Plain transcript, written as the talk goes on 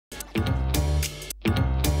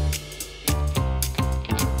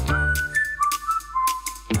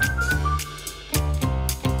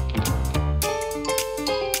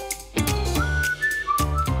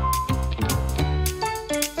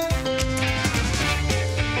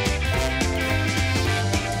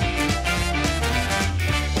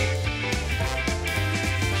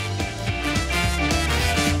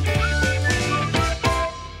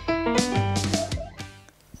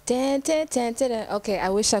Okay, I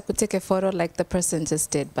wish I could take a photo like the person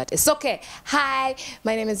just did, but it's okay. Hi,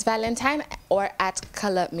 my name is Valentine, or at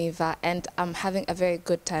Color Miva, and I'm having a very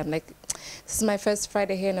good time. Like, this is my first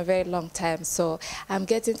Friday here in a very long time, so I'm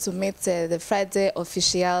getting to meet the Friday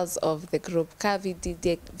officials of the group. Kavi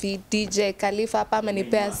DJ Khalifa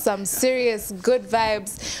Pamanipea, some serious good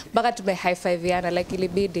vibes. Baka tume high five yana like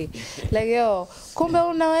ilibidi. Like yo, kumbe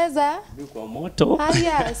unaweza? Kwa moto.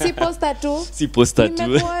 Haya, si poster tu. Si poster tu.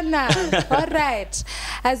 Nimekuona. All right.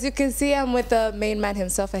 As you can see, I'm with the main man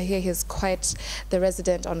himself. I hear he's quite the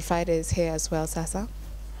resident on Fridays here as well, Sasa.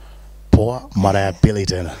 Poa mara ya pili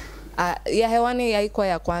tena. Ya hewani haikuwa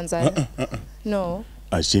ya kwanza. No.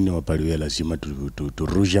 Ashini wapaliwe lazima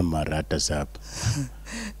turushe marata sapa.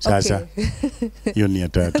 Sasa hiyo ni ya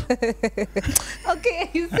tatu. Okay,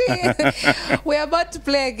 you see, we're about to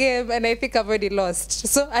play a game and I think I've already lost.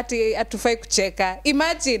 So atufai kucheka.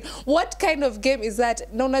 Imagine, what kind of game is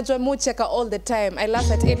that? Na unajua mu cheka all the time. I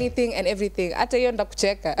laugh at anything and everything. Ata hiyo nda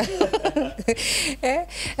kucheka.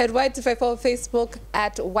 At Y254 Facebook,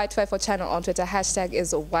 at Y254 channel on Twitter. Hashtag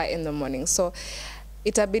is Y in the morning. So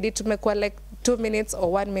itabidi tumekuwa like 2 minutes or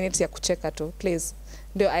 1 minute ya kucheka tu, please.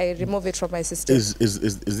 Do I remove it from my system? Is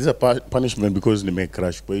this a punishment because they make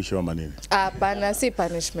crash kwa show manini? Pana si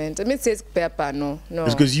punishment. I mean says pepa no.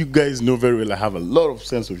 It's because you guys know very well I have a lot of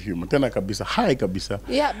sense of humor. Tena kabisa, hi kabisa.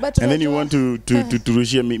 Yeah, but and then you want to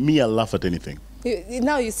rushia me, I laugh at anything.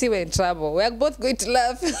 Now you see we're in trouble. We're both going to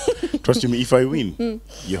laugh. Trust me, if I win,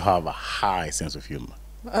 you have a high sense of humor.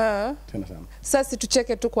 Tena sana. Sasa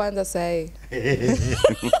tucheke tu kwanza sahi.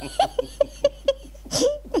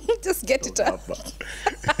 Just get it up.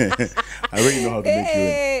 I already know how to make you win.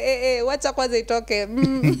 Hey, wacha kwanza itoke.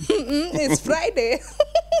 It's Friday.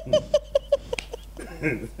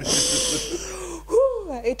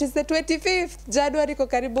 It is the 25th January, ko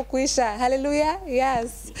karibu kuisha. Hallelujah.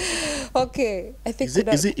 Yes. Okay. I think is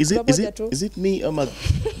it me?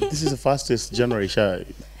 This is the fastest January sha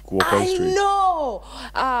walk on street. I know.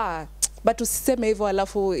 But usiseme hivyo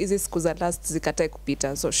alafu hizi siku za last zikatae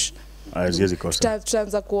kupita. So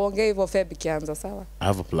tutaanza kuongea hivyo Feb ikianza, sawa? I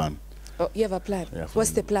have a plan. Oh, you have a plan? Yeah,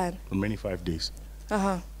 what's the plan? For many 5 days.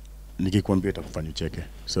 Nikikwambia itakufanya ucheke.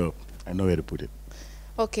 So I know where to put it.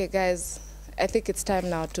 Okay, guys. I think it's time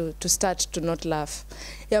now to start to not laugh.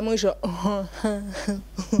 Ya mwisho.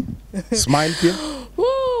 Smile pia.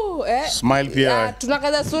 Woo, Smile pia.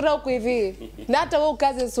 Tunakaza sura huku hivi. Na hata wewe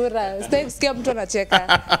ukaze sura. Sitaki kusikia mtu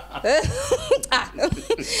anacheka.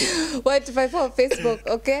 Y254 Facebook,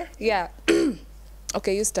 okay? Yeah.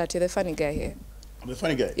 Okay, you start. You're the funny guy here. I'm the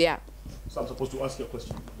funny guy? Yeah. So I'm supposed to ask you a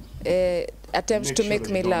question? Attempt to make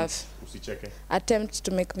me laugh. Usicheke. Attempt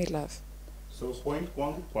to make me laugh. So point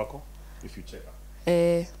kwangu kwako if you check.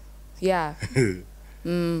 Yeah.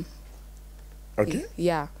 Okay?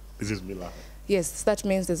 Yeah. This is me laughing. Yes, that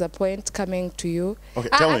means there's a point coming to you. Okay,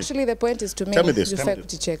 tell me. Actually, the point is to me. Tell me this.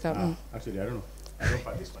 Actually, I don't know. I don't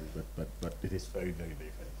find this funny, but it is very, very,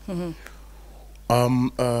 very funny.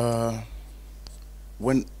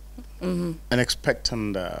 When an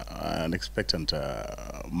expectant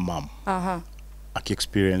mom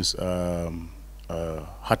experience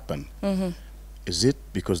heartburn, is it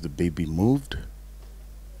because the baby moved,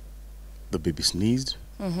 the baby sneezed,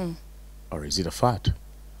 or is it a fart?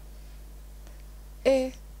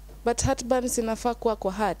 But heartburn sinafaa kuwa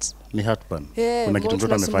kwa heart. Ni heartburn. Kuna kitu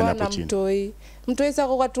mtoto amefanya hapo chini. Mtoi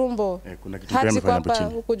sako kwa tumbo. Kuna kitu mtoto amefanya hapo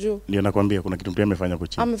chini. Huko juu. Ndio nakwambia kuna kitu mtoto amefanya hapo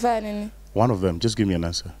chini. Amefanya nini? One of them. Just give me an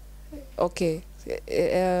answer. Okay.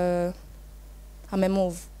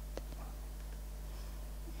 Move.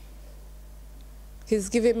 He's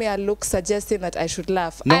giving me a look suggesting that I should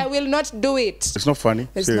laugh. No. I will not do it. It's not funny.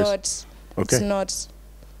 It's Serious. not. Okay. It's not.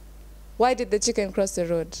 Why did the chicken cross the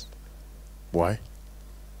road? Why?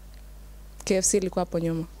 KFC ilikuwa hapo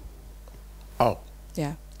nyuma. Oh.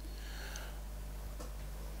 Yeah.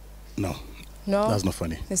 No. No? That's not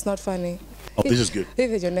funny. It's not funny. Oh, this is good.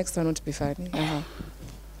 Even your next one won't be funny.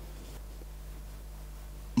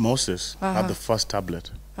 Moses had the first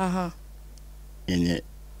tablet. Yenye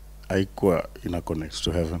haikuwa ina connect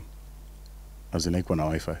to heaven. As in haikuwa na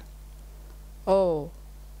Wi-Fi. Oh.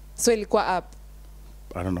 So ilikuwa up?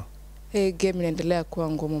 I don't know. Hey, game inaendelea kuwa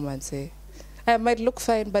ngumu manze. I might look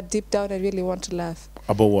fine, but deep down I really want to laugh.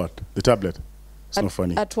 About what? The tablet? It's not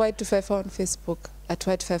funny. At Y254 on Facebook, at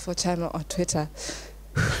Y254 channel on Twitter.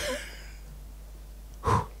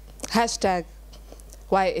 Hashtag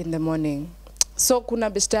Y in the morning. So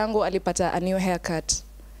kuna beshte yangu alipata a new haircut.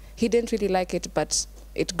 He didn't really like it, but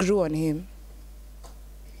it grew on him.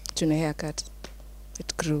 Tuna haircut.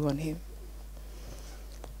 It grew on him.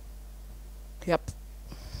 Yep.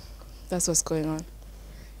 That's what's going on.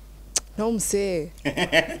 No, say.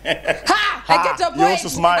 Ha! I get a point. You also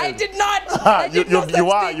smiled. I did not. I did no such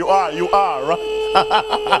thing. You are, right?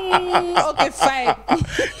 Okay, fine.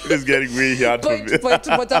 It is getting way hard for me. Point,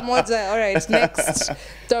 moja. All right, next.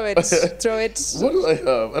 Throw it. What do I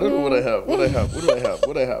have? I don't know what I have.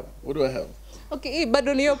 What do I have? Okay, but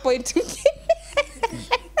on your point.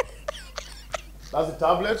 That's a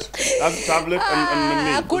tablet. And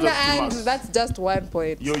Hakuna and that's just 1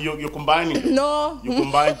 point. You're combining. No. You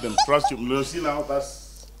combine them. Trust you. You see now,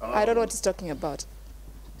 that's... I don't know what he's talking about.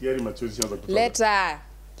 Later.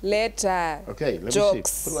 Okay, let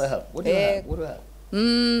Jokes. me see. What do I have?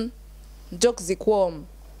 Jokes zikwom.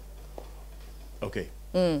 Okay.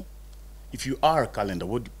 If you are a calendar,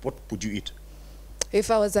 what would you eat?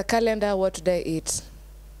 If I was a calendar, what would I eat?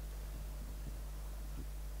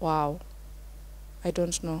 Wow. I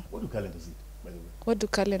don't know. What do calendars eat, by the way? What do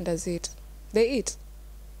calendars eat? They eat.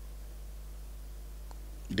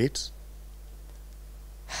 Dates?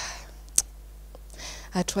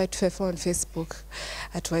 At Y254 on Facebook,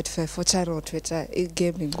 at Y254 channel on Twitter, it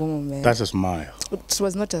gave me ngumu, man. That's a smile. It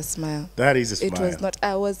was not a smile. That is a smile. It was not.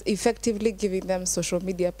 I was effectively giving them social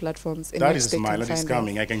media platforms in that which is a they smile. can That is find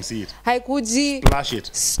coming. out. I can see it. Haikuji. Splash it.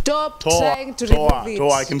 Stop trying to remove it.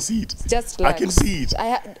 Toa, I can see it. Just I like can see it.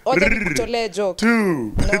 Tole joke.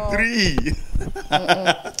 2, No. 3.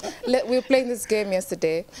 We were playing this game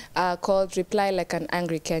yesterday called Reply Like an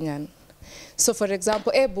Angry Kenyan. So for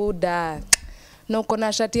example, Buddha, na uko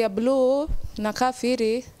na shati ya blue na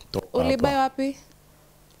kafiri, ulibai wapi?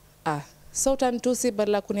 So utanitusi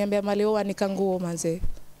badala kuniambia mali huwa nikanguo manze.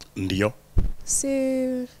 Ndio. Si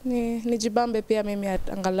nijibambe pia mimi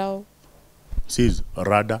angalau. Sis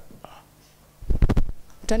rada.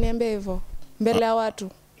 Utaniambia hivyo mbele ya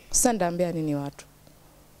watu. Sasa ndaambia nini watu?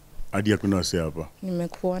 Hadi hakuna wase hapa.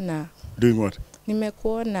 Nimekuona. Doing what?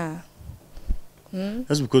 Nimekuona.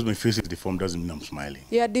 That's because my face is deformed doesn't mean I'm smiling.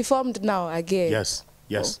 You are deformed now again.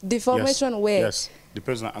 Yes. Deformation where? Yes.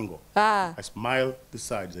 Depends on angle. I smile this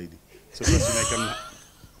side, Zaidi. So that's when I can...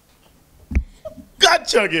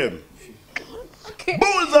 Gotcha again! Okay.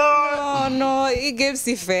 Bullseye! No, he gives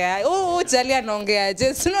it fair. Jali anaongea.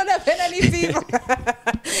 Just not anything.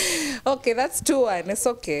 Okay, that's 2-1. It's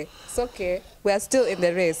okay. We are still in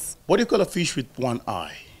the race. What do you call a fish with one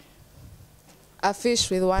eye? A fish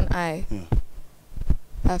with one eye. Yeah.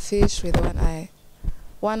 A fish with one eye.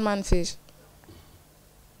 One man fish.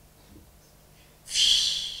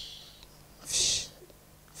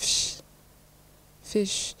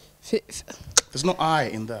 Fish. There's no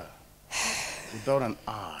eye in there. Without an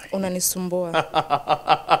eye. Unanisumbua.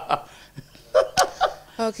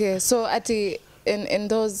 Okay, so in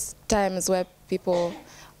those times where people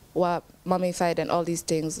were mummified and all these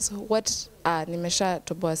things, so what nimesha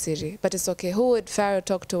toboa siri, but it's okay. Who would Pharaoh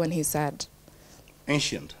talk to when he's sad?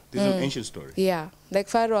 Ancient. This is an ancient story. Yeah, like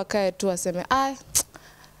Pharaoh akae tu aseme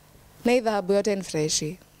na hii dhahabu yote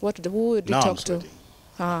nifurahishi. Who would you talk to?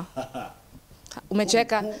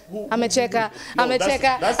 Umecheka. Amecheka.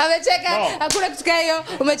 Hakuna kitu hiyo.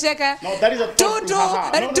 Umecheka. No, that is a tutu.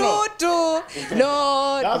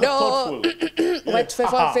 No.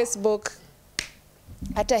 Y254 Facebook.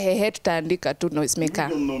 Hata hehe tutaandika tu noise maker. You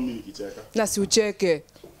don't know me nikicheka. Na si ucheke.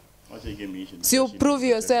 Si you prove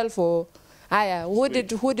yourself. Aya,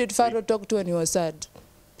 who did Pharaoh talk to when he was sad?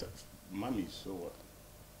 Mommy, so what?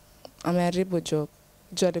 Ameharibu joke.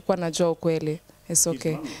 Alikuwa na joke kweli. It's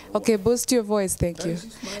okay. Okay, boost your voice, thank you.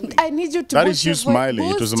 I need you to that boost is you your voice.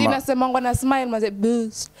 smiling. Boost, inasemangwa na smile, maze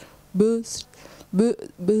boost.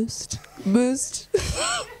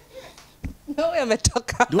 No,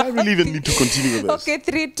 ametoka. Do I really even need to continue with this? Okay,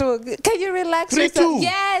 3-2. Can you relax 3-2? yourself?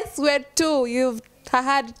 Yes, we're 2. You've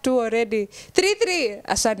had 2 already. 3-3.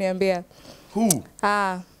 Ashaniambia. Who?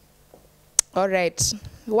 All right.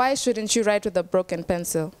 Why shouldn't you write with a broken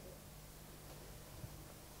pencil?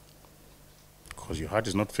 Because your heart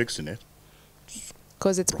is not fixed in it.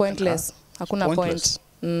 Because it's pointless. Hakuna point.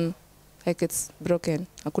 Like it's broken.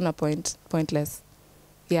 Hakuna point. Pointless.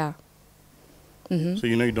 Yeah. So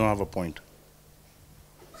you know you don't have a point.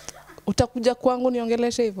 Utakuja kwangu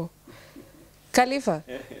niongeleshe hivyo? Khalifa?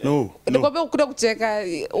 No. Nikwambia ukuta kucheka.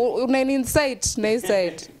 Una insight na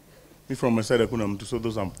inside. Me from my side hakuna mtu, so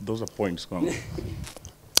those are points.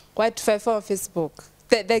 Y254 on Facebook.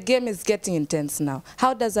 The game is getting intense now.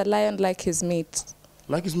 How does a lion like his meat?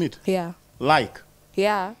 Like his meat? Yeah. Like?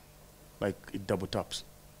 Yeah. Like it double taps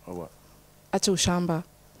or what? Acha ushamba.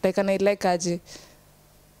 Like like aje.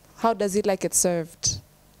 How does he like it served?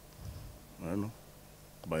 I don't know.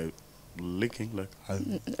 By licking, like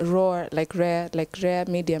raw, like rare,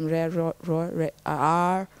 medium rare, raw,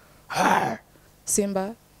 rare.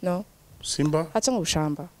 Simba? No. Simba? Acha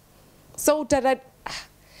ushamba. So utaradi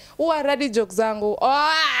uaradi jokes zangu.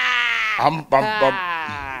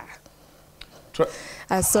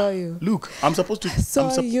 I saw you. Look, I'm supposed to... I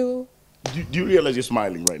saw you. Do you realize you're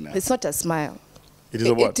smiling right now? It's not a smile. It is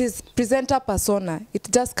a what? It is presenter persona. It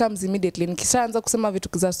just comes immediately. Nikishaanza kusema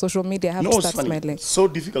vitu za social media, I have to start smiling. It's so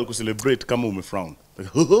difficult to celebrate kama umefrown. Like,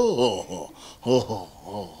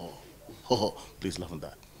 please laugh on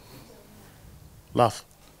that. Laugh.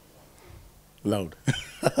 Loud.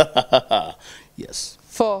 Yes.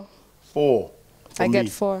 4. I get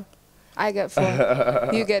 4. I get 4.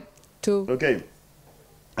 You get 2. Okay.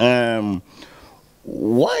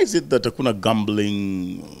 Why is it that hakuna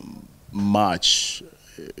gambling much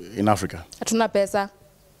in Africa? Hatuna pesa.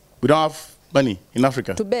 We don't have money in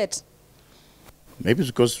Africa. To bet. Maybe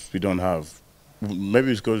it's because we don't have.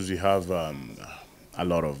 Maybe it's because we have a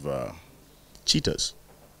lot of cheaters.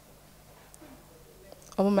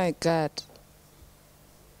 Oh my God.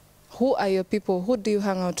 Who are your people? Who do you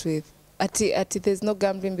hang out with? Ati, there's no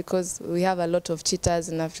gambling because we have a lot of cheaters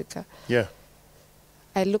in Africa. Yeah.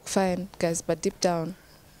 I look fine, guys, but deep down,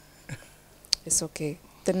 it's okay.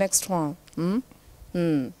 The next one.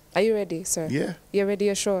 Are you ready, sir? Yeah. You're ready,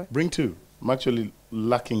 you're sure? Bring 2. I'm actually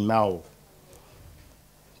lacking now.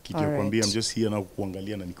 All right. I'm just here now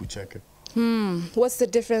kuangalia na nikucheke. What's the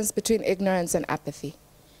difference between ignorance and apathy?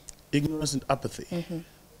 Ignorance and apathy.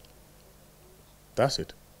 That's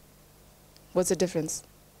it. What's the difference?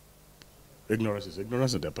 Ignorance is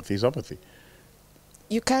ignorance and apathy is apathy.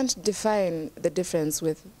 You can't define the difference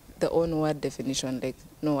with the own word definition. Like,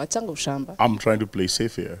 no, achangu shamba. I'm trying to play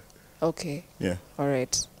safe here. Okay. Yeah. All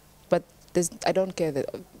right. But I don't care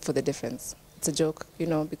for the difference. It's a joke, you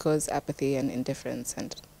know, because apathy and indifference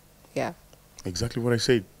and, yeah. Exactly what I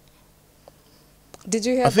said. Did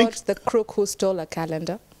you hear about the crook who stole a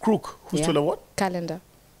calendar? Crook who stole a what? Calendar.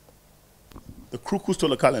 The crook who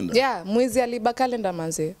stole a calendar? Yeah, mwizi aliba calendar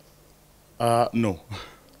manzi. No.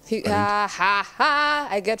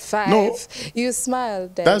 I get 5. No. You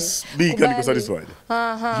smiled. That's being kind of satisfied. You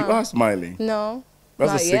are smiling. No.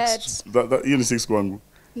 That's not a 6. Yet. That you 6 kwangu.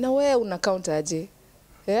 No way una count aje.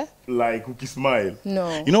 Yeah? Like ukismile.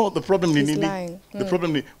 No. You know what the problem He's lying. The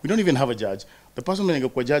problem we don't even have a judge. The person mwenye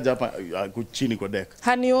kwa judge hapa chini kwa deck.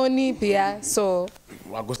 Hanioni pia, so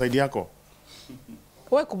wako side yako.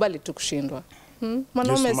 Wewe kubali tu kushindwa. You're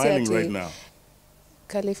smiling right now.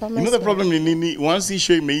 Khalifa, you know the problem ni once he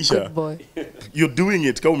show imeisha. Good boy. You're doing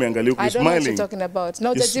it. Kama umeangalia uko smiling. I don't know what you're talking about.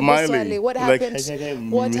 No, you're smiling. What happened? Like,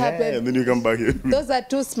 what happened? And then you come back here. Those are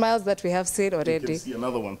 2 smiles that we have seen already. You can see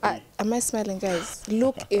another one. Am I smiling, guys?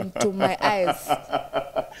 Look into my eyes.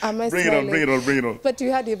 Am I smiling? Bring it on. But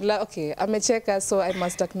you had him laugh. Okay, I'm a checker, so I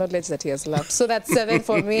must acknowledge that he has laughed. So that's 7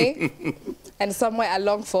 for me, and somewhere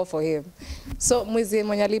along 4 for him. So mwizi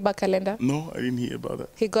mwenye aliba calendar? No, I didn't hear about that.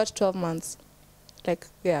 He got 12 months. Like,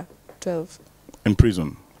 yeah, 12. In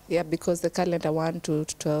prison? Yeah, because the calendar 1 to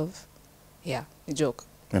 12. Yeah, a joke.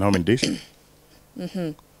 And how many days?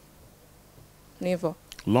 Never.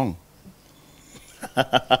 Long.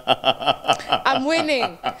 I'm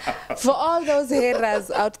winning. For all those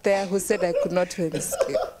haters out there who said I could not win this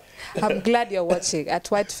game, I'm glad you're watching. At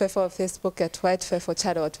Y254 Facebook, at Y254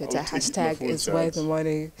 channel, Twitter. Hashtag is Y the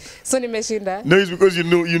morning. So nimeshinda. No, it's because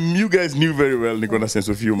you guys knew very well Nikona sense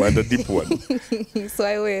of humor, the deep one. So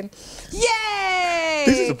I win. Yay!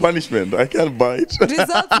 This is a punishment. I can't bite.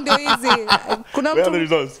 Results ndio easy. Kuna Where are the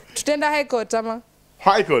results? Tutenda high court ama?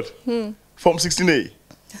 High court? Form 16A.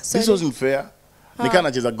 This wasn't fair. Nikana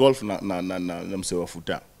nacheza golf na msewa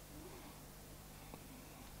futa.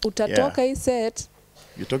 Utatoka hii set.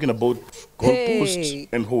 You're talking about goalposts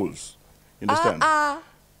and holes. You understand?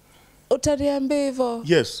 Utaniambia hivyo.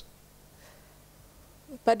 Yes.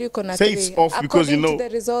 But you cannot say it's off because you know. To the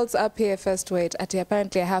results up here, first wait.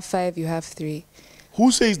 Apparently I have 5, you have 3.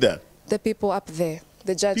 Who says that? The people up there.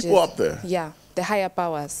 The judges. People up there? Yeah. The higher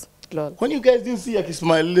powers. Lol. When you guys didn't see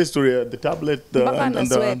Akismail story, the tablet, and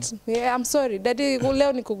sweat. Yeah, I'm sorry. Daddy,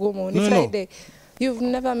 leo ni kugumu. Ni Friday. You've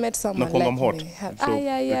never met someone like me.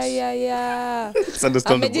 It's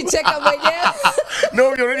understandable.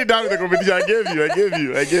 No, you're already done with the competition. I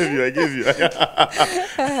gave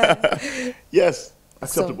you. Yes,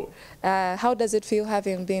 acceptable. So, how does it feel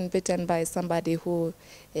having been bitten by somebody who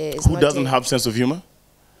is who doesn't have sense of humor?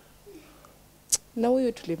 No,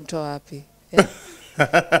 you tulimtoa wapi? Yeah.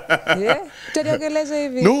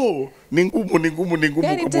 No, ningumu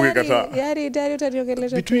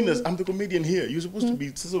between us, I'm the comedian here. You're supposed to be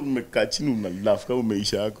laugh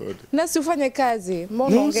Nasi ufanye kazi.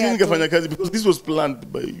 No, because this was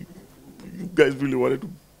planned by you guys really wanted to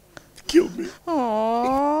kill me.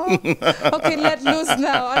 Aww. Okay, let loose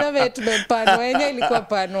now.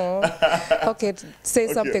 Okay,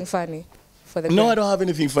 say something funny for the No, guy. I don't have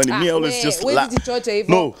anything funny. Me, I always just where laugh. did you torture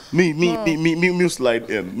No, me slide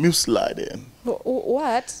in. Me slide in.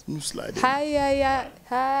 What? Me slide in. Hi.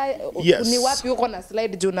 Yes. Ni wapi uko na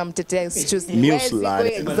slide juu namtetea excuse me. Me Where is he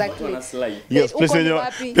slide. going exactly? Yes, Uko ni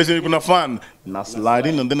wapi? place when you're gonna fun. Now slide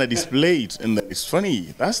in and then I display it and then it's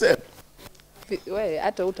funny. That's it. Wait,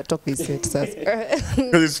 hata utatoka hizi sasa.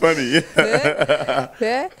 Because it's funny.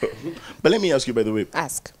 Yeah? But let me ask you, by the way.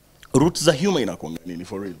 Ask. Roots za humor inakuanga nini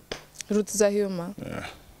for real? Roots za humor. Yeah.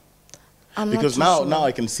 I'm Because not too now sure.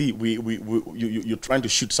 I can see you're trying to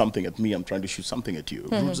shoot something at me. I'm trying to shoot something at you.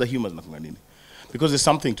 Roots za humor inakuanga nini? Because there's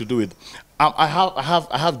something to do with. I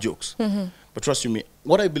have jokes, but trust you me,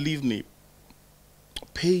 what I believe me.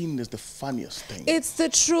 Pain is the funniest thing. It's the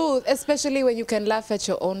truth, especially when you can laugh at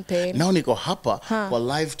your own pain. Now niko hapa kwa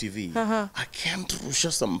live TV. I can't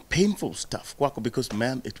rusha some painful stuff kwako because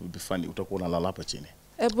man, it will be funny. Utakuwa unalala hapa chini.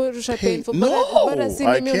 Ebu rusha painful. No, Bora si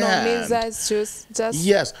I mimi unaumiza, can't. it's just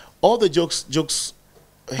Yes, all the jokes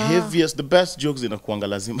heaviest, the best jokes inakuanga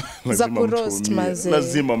lazima Za mtu kuroast umie. mazee.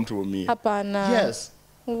 Lazima mtu umie. hapana. Yes.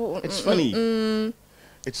 It's funny.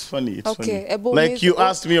 It's funny. It's Okay, funny. ebu Like you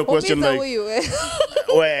asked me a question umiza like, huyu,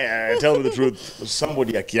 well, tell me the truth.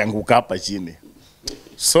 Somebody akianguka hapa chini.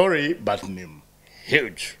 Sorry, but ni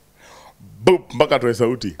huge. Boop, mpaka toe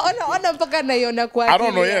sauti. Ona mpaka naiona kwa I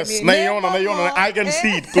don't know, akili yes. yani. Naiona. I can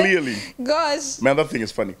see it clearly. Gosh. Man, that thing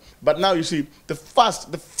is funny. But now you see, the first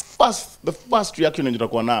reaction in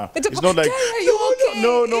Jitakuana, it's not like, Are you okay?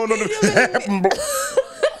 no.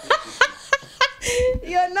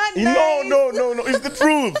 You're not nice. No. It's the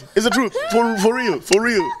truth. It's the truth. For real.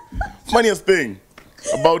 Funniest thing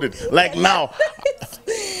about it. Like now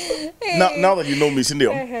that you know me, Cindy,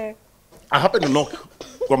 I happen to knock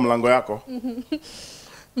kwa mlango yako.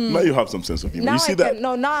 Now you have some sense of humor. Now You see that?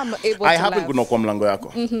 now I'm able I to happen laugh. to knock kwa mlango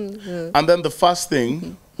yako. And then the first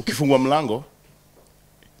thing, ukifungua mlango,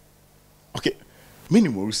 okay, mimi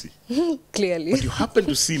ni mweusi. Clearly. But you happen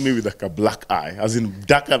to see me with like a black eye, as in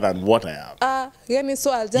darker than what I am. Yani,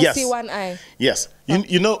 so I'll just see one eye. Yes.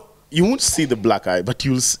 You know, you won't see the black eye, but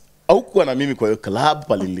you'll see. Aukuwa na mimi kwa hiyo club,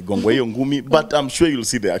 pali niligongwa hiyo ngumi, but I'm sure you'll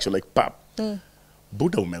see the actual like, pap.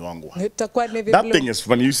 Buddha umegongwa. Itakuwa navy That blue. thing is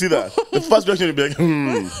funny. You see that? The first reaction will be like,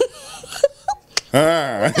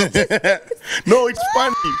 No, it's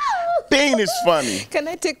funny. Pain is funny. Can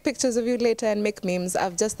I take pictures of you later and make memes?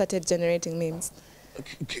 I've just started generating memes.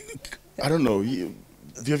 I don't know.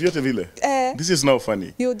 Vyovyote vile. This is not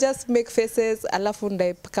funny. You just make faces, alafu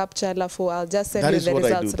ndai capture, alafu I'll just send That you is the what I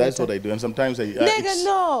results do. That's later. what I do. And sometimes I... Nigga,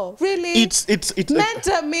 no. Really? It's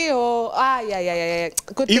Mentor me, oh. Yeah.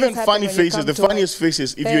 Good even things happen funny when you faces, come the to funniest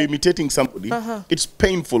faces, if you're imitating somebody, it's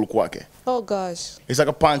painful kwake. Oh, gosh. It's like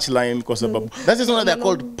a punchline. That is why they're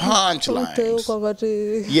called punchlines.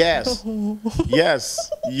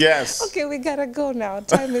 Yes. Okay, we gotta go now.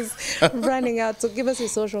 Time is running out. So give us your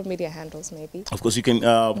social media handles, maybe. Of course, you can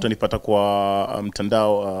utanipata kwa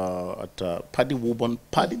mtandao at Padi Wubonn.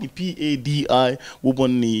 Padi ni P-A-D-I.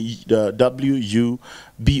 Wubonn ni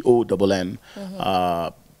W-U-B-O-N-N.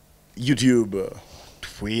 YouTube,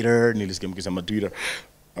 Twitter. Nilisikia mkisema Twitter.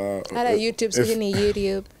 Hata YouTube, so ni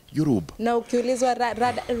YouTube. YouTube. No, ukiulizwa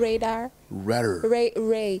radar.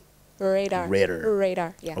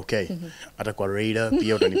 Radar, yeah. Okay. Hata kwa radar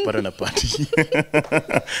pia utanipata na Padi.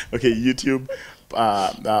 Okay, YouTube,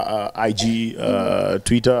 IG,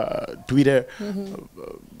 Twitter,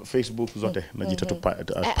 Facebook zote najita tu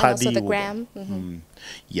Padi. Also the gram.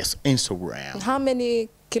 Yes, Instagram. How many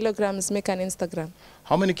kilograms make an Instagram?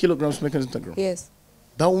 How many kilograms make an Instagram? Yes.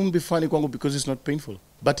 That won't be funny kwangu because it's not painful.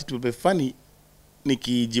 But it will be funny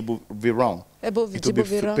nikijibu wrong. It will be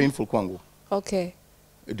painful kwangu. Okay.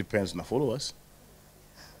 It depends on followers.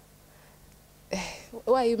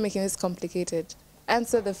 Why are you making this complicated?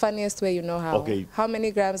 Answer the funniest way you know how. Okay. How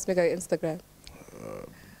many grams make an Instagram?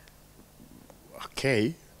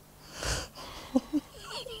 Okay.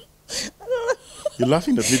 You're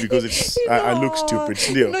laughing at me because it's I look stupid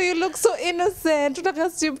still. No, you look so innocent. And that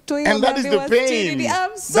is the pain.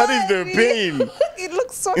 I'm sorry. That is the pain. It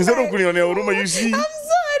looks so Instead nice. of kunionea huruma, you see. I'm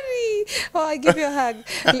sorry. Oh, I give you a hug.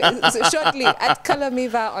 Shortly, at Color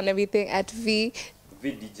Miva on everything, at V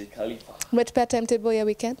DJ Khalifa. Umetupea timetable ya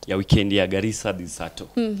weekend? Ya weekend ya Garissa this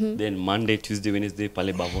Saturday. Then Monday, Tuesday, Wednesday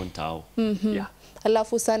pale Bavon Tao. Yeah.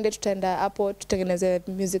 Alafu Sunday tutaenda hapo tutengeneze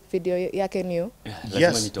music video yake new.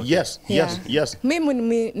 Yes.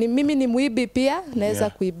 Mimi ni mwibi pia, naweza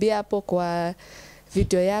kuibia hapo kwa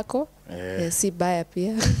video yako. Si baya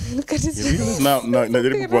pia.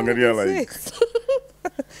 Najaribu kuangalia like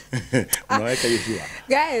Unaweka hiyo jua.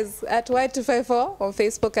 Guys, at Y254 on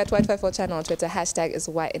Facebook, at Y254 channel on Twitter, hashtag is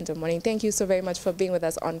Y in the morning. Thank you so very much for being with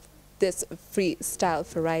us on this Freestyle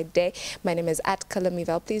Friday. My name is at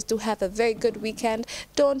Kalamival. Please do have a very good weekend.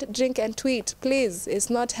 Don't drink and tweet, please. It's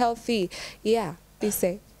not healthy. Yeah, be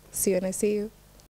safe. See you when I see you.